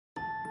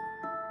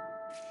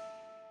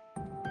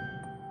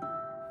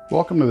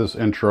Welcome to this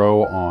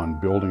intro on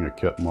building a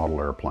kit model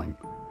airplane.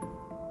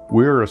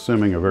 We're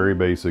assuming a very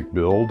basic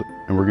build,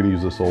 and we're going to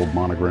use this old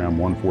Monogram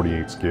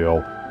 1/48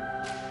 scale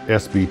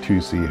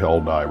SB2C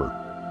Helldiver.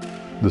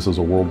 This is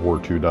a World War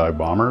II dive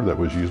bomber that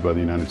was used by the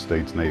United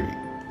States Navy.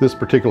 This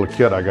particular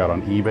kit I got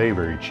on eBay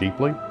very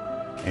cheaply,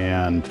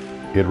 and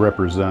it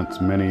represents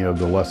many of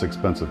the less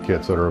expensive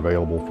kits that are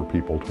available for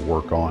people to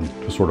work on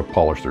to sort of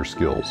polish their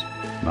skills.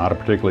 Not a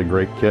particularly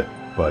great kit,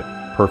 but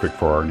perfect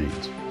for our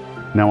needs.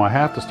 Now I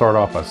have to start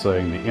off by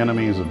saying the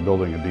enemies of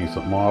building a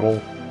decent model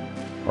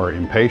are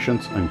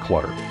impatience and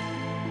clutter.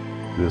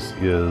 This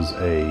is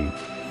a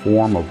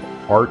form of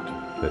art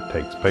that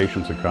takes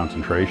patience and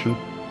concentration,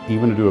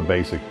 even to do a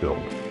basic build.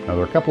 Now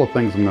there are a couple of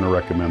things I'm going to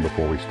recommend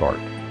before we start.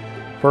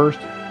 First,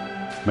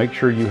 make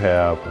sure you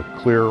have a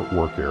clear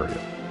work area.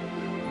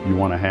 You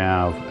want to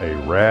have a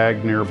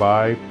rag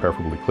nearby,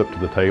 preferably clipped to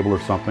the table or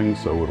something,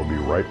 so it'll be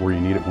right where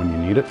you need it when you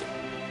need it,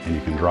 and you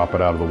can drop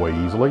it out of the way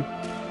easily,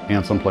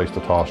 and someplace to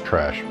toss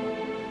trash.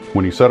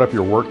 When you set up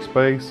your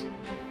workspace,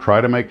 try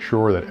to make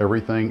sure that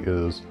everything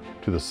is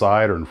to the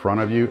side or in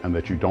front of you and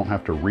that you don't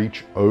have to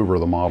reach over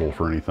the model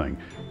for anything,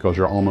 because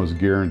you're almost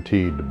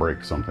guaranteed to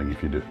break something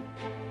if you do.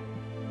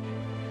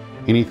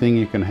 Anything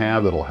you can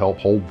have that'll help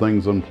hold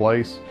things in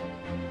place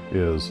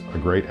is a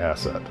great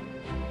asset.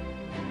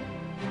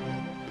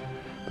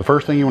 The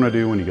first thing you want to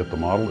do when you get the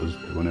model is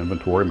do an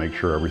inventory, make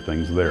sure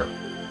everything's there.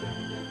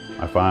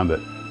 I find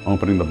that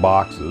opening the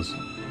boxes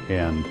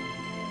and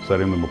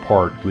setting them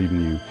apart,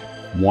 leaving you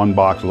one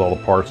box with all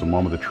the parts and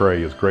one with the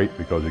tray, is great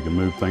because you can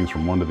move things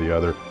from one to the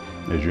other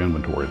as you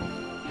inventory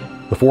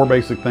them. The four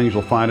basic things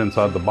you'll find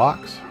inside the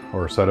box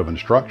are a set of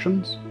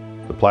instructions,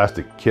 the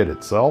plastic kit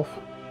itself,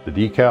 the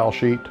decal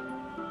sheet,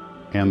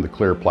 and the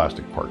clear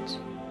plastic parts.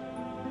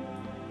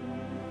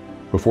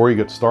 Before you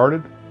get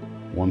started,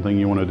 one thing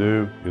you want to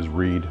do is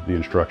read the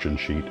instruction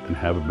sheet and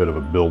have a bit of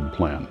a build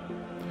plan.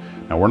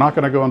 Now we're not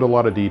going to go into a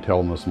lot of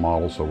detail in this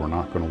model, so we're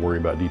not going to worry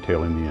about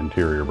detailing the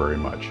interior very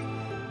much.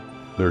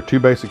 There are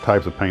two basic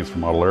types of paints for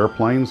model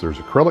airplanes. There's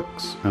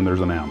acrylics and there's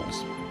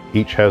enamels.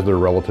 Each has their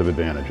relative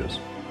advantages.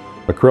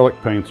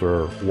 Acrylic paints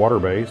are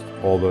water-based,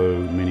 although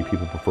many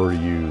people prefer to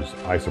use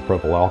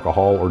isopropyl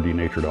alcohol or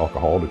denatured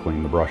alcohol to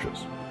clean the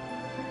brushes.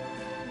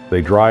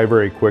 They dry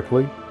very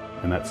quickly,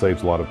 and that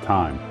saves a lot of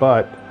time,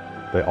 but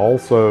they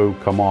also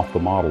come off the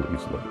model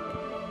easily.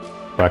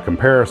 By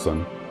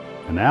comparison,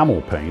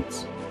 enamel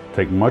paints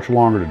take much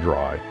longer to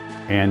dry,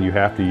 and you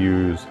have to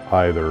use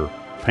either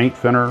paint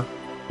thinner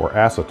or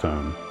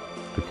acetone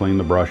to clean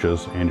the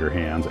brushes and your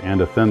hands, and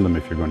to thin them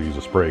if you're going to use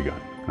a spray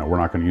gun. Now we're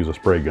not going to use a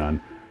spray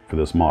gun for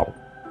this model.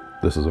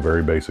 This is a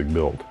very basic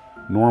build.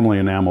 Normally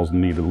enamels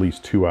need at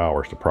least 2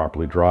 hours to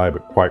properly dry,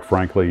 but quite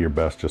frankly, you're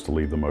best just to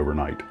leave them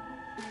overnight.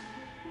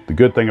 The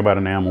good thing about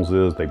enamels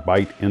is they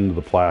bite into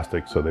the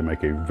plastic, so they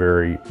make a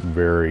very,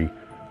 very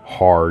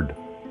hard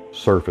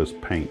surface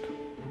paint.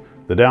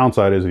 The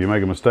downside is if you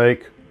make a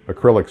mistake,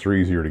 acrylics are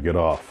easier to get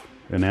off.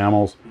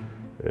 Enamels,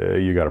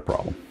 you got a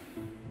problem.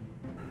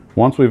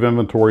 Once we've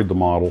inventoried the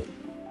model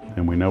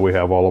and we know we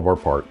have all of our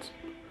parts,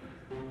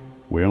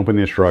 we open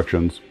the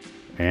instructions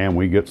and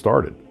we get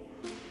started.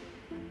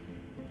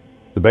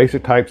 The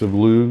basic types of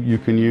glue you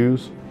can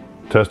use: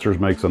 Testors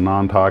makes a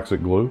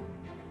non-toxic glue.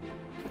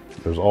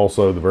 There's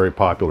also the very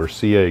popular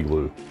CA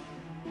glue.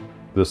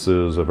 This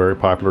is a very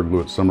popular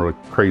glue. It's similar to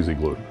Crazy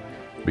Glue.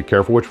 Be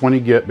careful which one you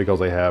get because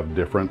they have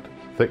different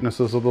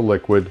thicknesses of the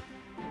liquid.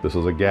 This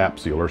is a gap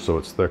sealer, so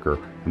it's thicker,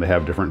 and they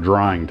have different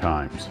drying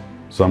times.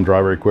 Some dry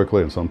very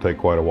quickly and some take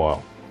quite a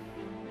while.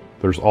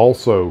 There's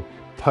also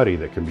putty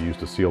that can be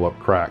used to seal up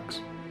cracks.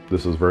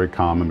 This is very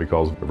common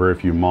because very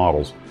few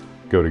models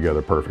go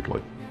together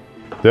perfectly.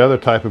 The other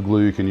type of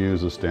glue you can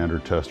use is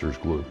standard Testors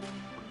glue.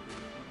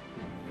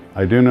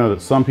 I do know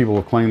that some people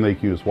have claimed they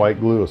can use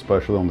white glue,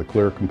 especially on the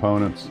clear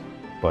components,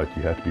 but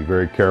you have to be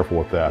very careful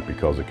with that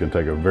because it can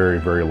take a very,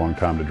 very long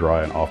time to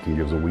dry and often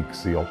gives a weak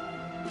seal.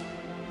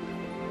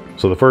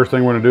 So the first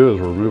thing we're going to do is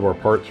remove our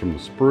parts from the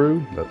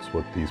sprue. That's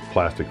what these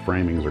plastic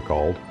framings are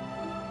called.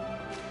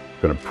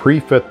 Going to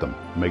pre-fit them.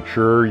 Make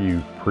sure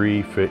you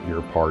pre-fit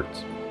your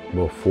parts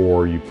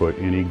before you put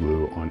any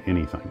glue on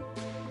anything.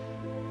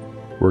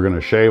 We're going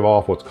to shave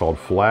off what's called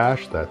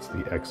flash. That's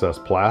the excess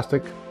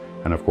plastic.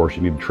 And of course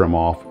you need to trim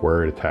off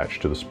where it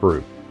attached to the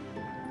sprue.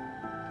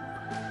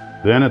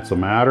 Then it's a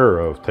matter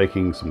of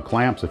taking some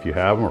clamps, if you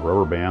have them, or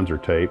rubber bands or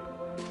tape.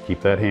 Keep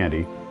that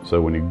handy,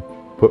 so when you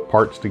put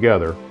parts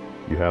together,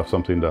 you have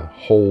something to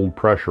hold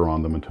pressure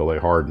on them until they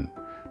harden.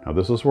 Now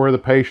this is where the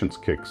patience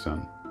kicks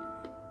in.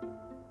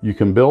 You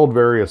can build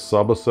various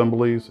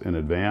sub-assemblies in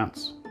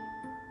advance.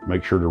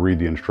 Make sure to read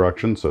the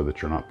instructions so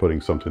that you're not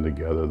putting something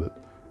together that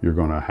you're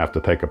going to have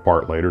to take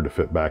apart later to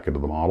fit back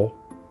into the model.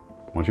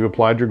 Once you've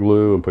applied your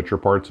glue and put your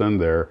parts in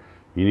there,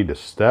 you need to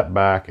step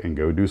back and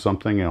go do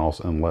something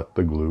else and let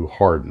the glue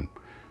harden.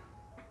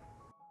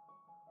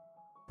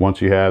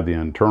 Once you have the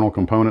internal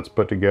components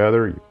put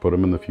together, you put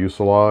them in the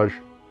fuselage,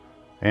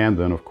 and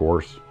then of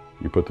course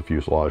you put the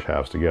fuselage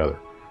halves together.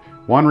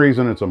 One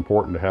reason it's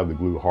important to have the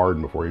glue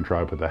harden before you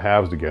try to put the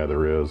halves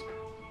together is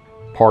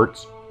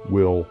parts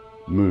will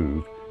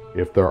move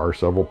if there are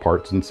several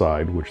parts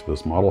inside, which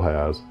this model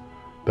has,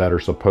 that are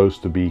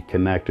supposed to be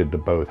connected to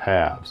both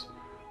halves.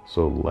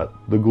 So let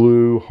the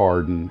glue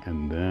harden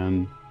and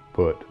then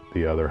put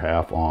the other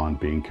half on,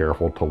 being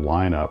careful to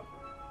line up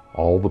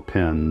all the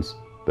pins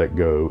that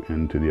go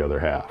into the other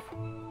half.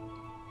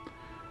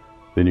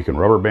 Then you can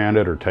rubber band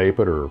it or tape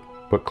it or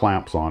put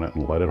clamps on it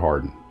and let it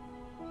harden.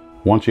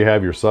 Once you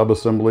have your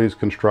sub-assemblies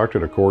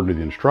constructed according to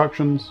the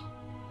instructions,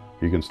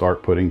 you can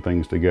start putting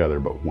things together.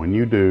 But when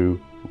you do,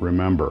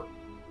 remember,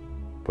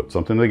 put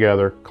something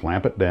together,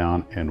 clamp it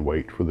down, and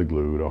wait for the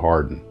glue to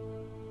harden.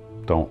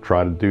 Don't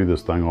try to do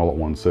this thing all at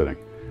one sitting.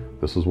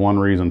 This is one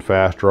reason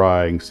fast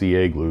drying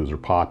CA glues are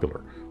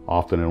popular.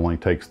 Often it only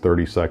takes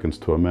 30 seconds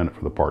to a minute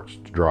for the parts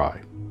to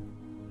dry.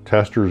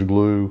 Tester's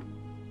glue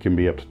can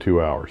be up to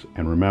 2 hours.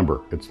 And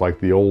remember, it's like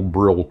the old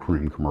Brill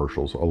cream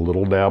commercials, a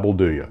little dab will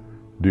do ya.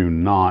 Do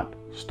not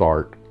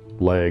start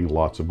laying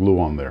lots of glue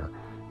on there.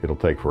 It'll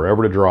take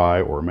forever to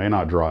dry, or it may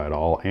not dry at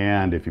all.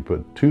 And if you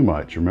put too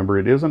much, remember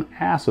it is an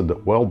acid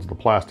that welds the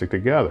plastic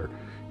together.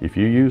 If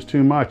you use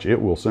too much, it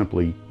will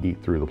simply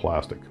eat through the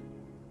plastic.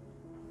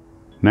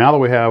 Now that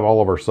we have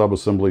all of our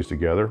sub-assemblies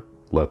together,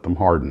 let them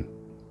harden.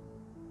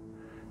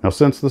 Now,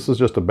 since this is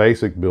just a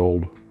basic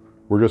build,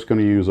 we're just going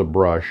to use a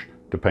brush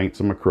to paint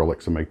some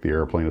acrylics and make the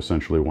airplane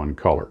essentially one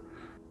color.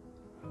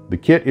 The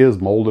kit is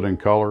molded in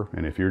color,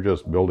 and if you're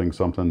just building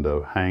something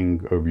to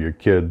hang over your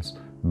kid's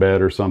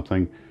bed or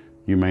something,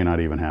 you may not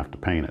even have to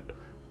paint it.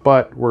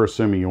 But we're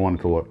assuming you want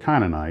it to look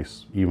kind of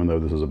nice, even though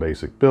this is a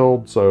basic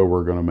build, so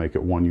we're going to make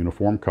it one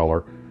uniform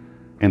color.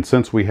 And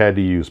since we had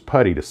to use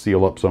putty to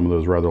seal up some of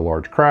those rather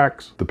large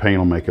cracks, the paint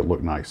will make it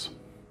look nice.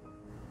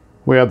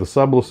 We have the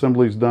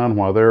sub-assemblies done.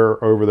 While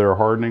they're over there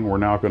hardening, we're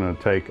now going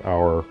to take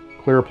our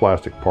clear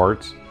plastic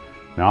parts.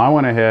 Now I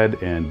went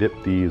ahead and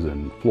dipped these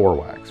in floor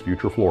wax,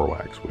 future floor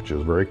wax, which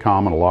is very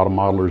common. A lot of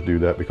modelers do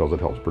that because it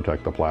helps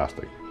protect the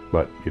plastic,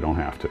 but you don't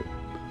have to.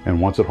 And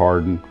once it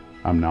hardened,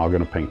 I'm now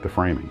going to paint the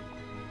framing.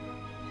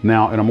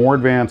 Now, in a more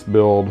advanced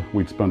build,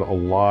 we'd spend a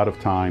lot of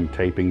time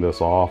taping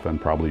this off and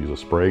probably use a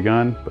spray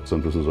gun, but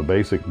since this is a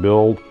basic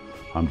build,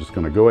 I'm just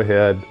going to go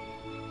ahead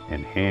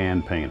and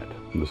hand paint it.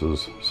 This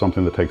is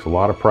something that takes a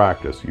lot of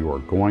practice. You are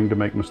going to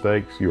make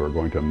mistakes. You are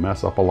going to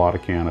mess up a lot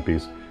of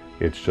canopies.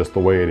 It's just the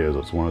way it is.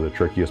 It's one of the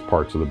trickiest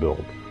parts of the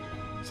build.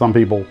 Some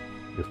people,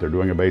 if they're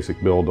doing a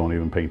basic build, don't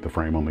even paint the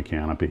frame on the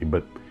canopy,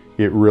 but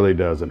it really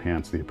does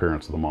enhance the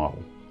appearance of the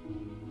model.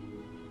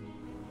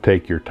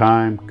 Take your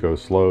time, go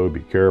slow, be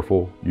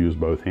careful, use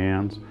both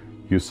hands.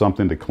 Use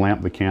something to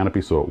clamp the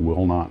canopy so it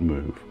will not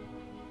move.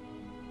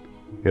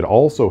 It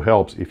also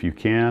helps, if you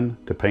can,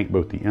 to paint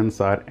both the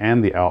inside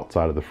and the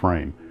outside of the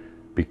frame,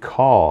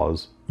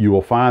 because you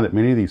will find that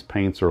many of these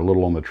paints are a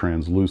little on the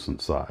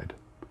translucent side.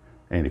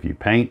 And if you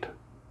paint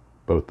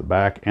both the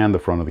back and the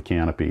front of the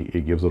canopy,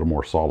 it gives it a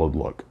more solid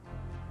look.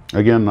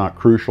 Again, not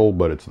crucial,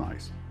 but it's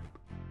nice.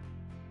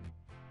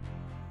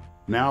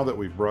 Now that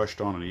we've brushed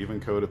on an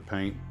even coat of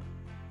paint,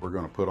 we're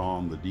going to put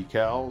on the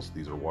decals.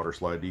 These are water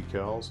slide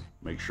decals.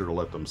 Make sure to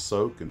let them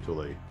soak until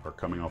they are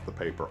coming off the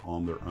paper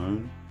on their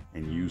own,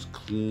 and use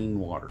clean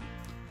water.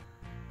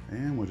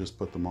 And we'll just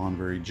put them on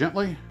very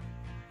gently.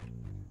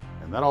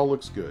 And that all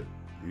looks good.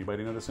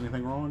 Anybody notice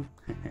anything wrong?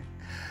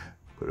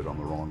 Put it on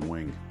the wrong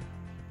wing.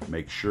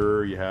 Make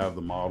sure you have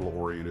the model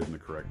oriented in the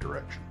correct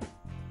direction.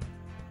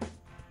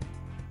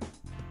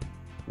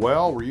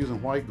 Well, we're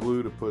using white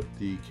glue to put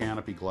the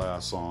canopy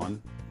glass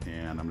on,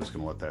 and I'm just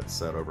going to let that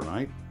set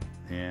overnight.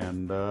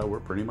 And we're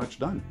pretty much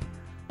done.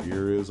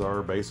 Here is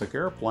our basic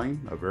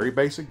airplane, a very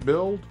basic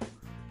build,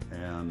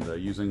 and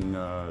using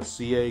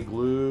CA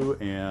glue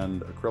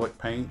and acrylic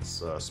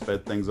paints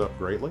sped things up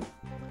greatly.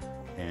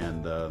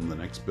 And in the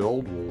next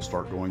build, we'll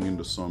start going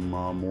into some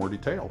more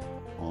detail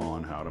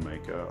on how to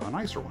make a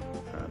nicer one.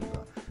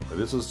 And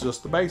this is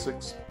just the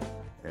basics.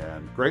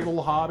 And great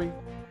little hobby.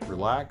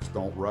 Relax,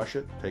 don't rush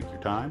it, take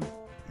your time,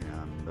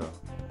 and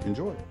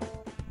enjoy it.